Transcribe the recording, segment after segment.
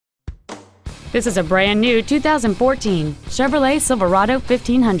This is a brand new 2014 Chevrolet Silverado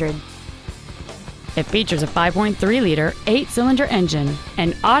 1500. It features a 5.3-liter, 8-cylinder engine,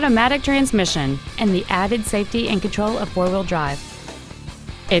 an automatic transmission, and the added safety and control of four-wheel drive.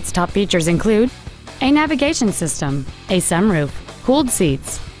 Its top features include a navigation system, a sunroof, cooled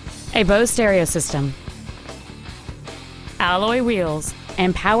seats, a Bose stereo system, alloy wheels,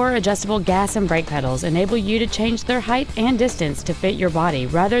 and power-adjustable gas and brake pedals enable you to change their height and distance to fit your body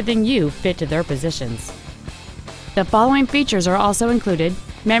rather than you fit to their positions. The following features are also included: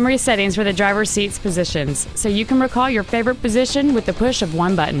 memory settings for the driver's seat's positions, so you can recall your favorite position with the push of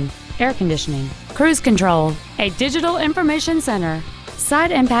one button, air conditioning, cruise control, a digital information center,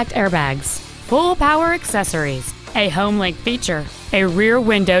 side impact airbags, full power accessories, a home link feature, a rear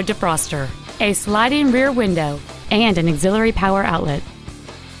window defroster, a sliding rear window, and an auxiliary power outlet.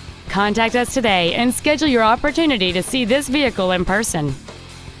 Contact us today and schedule your opportunity to see this vehicle in person.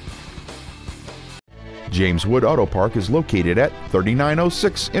 James Wood Auto Park is located at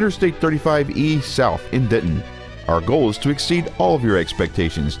 3906 Interstate 35E South in Denton. Our goal is to exceed all of your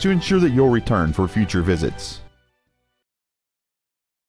expectations to ensure that you'll return for future visits.